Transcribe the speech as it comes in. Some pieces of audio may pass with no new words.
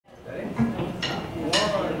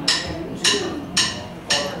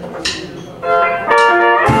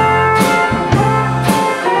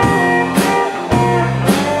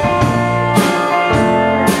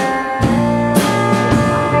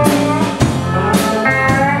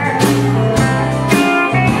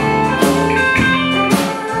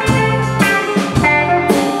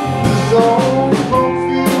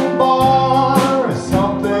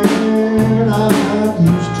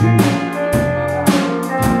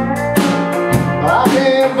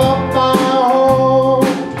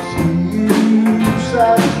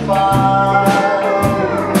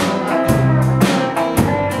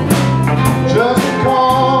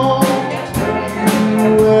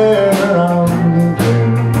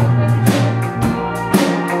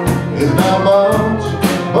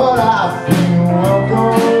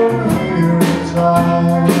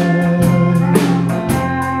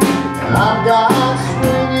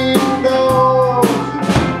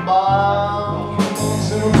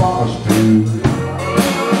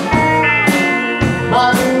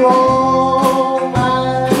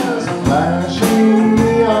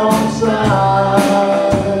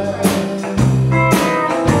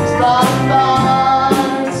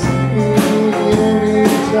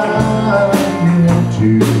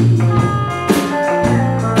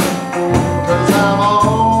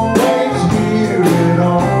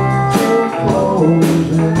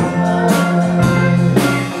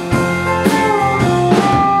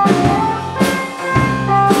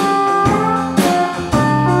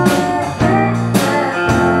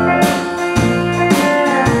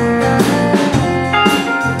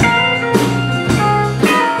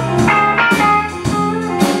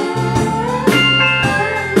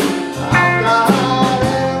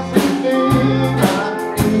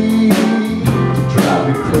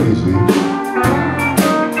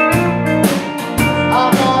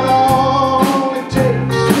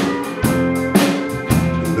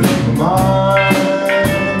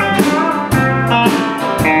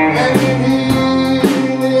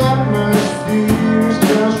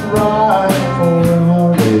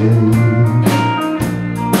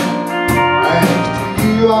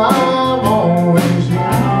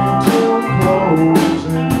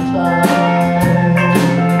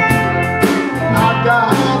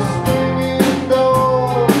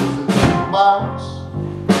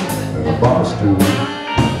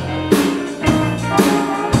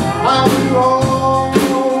While we roll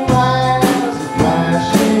past the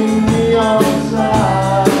flashing neon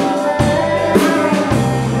sign,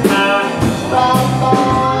 stop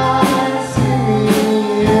by, see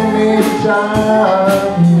the image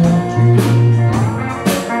I'm into.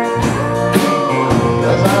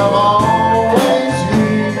 'Cause I'm always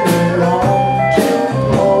here on to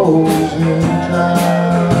closing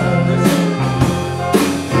time.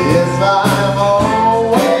 Yes, I'm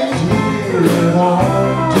always here on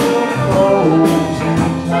to closing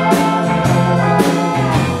time.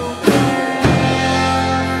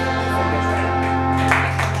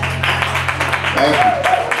 Thank you.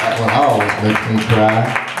 That one always makes me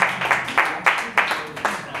cry.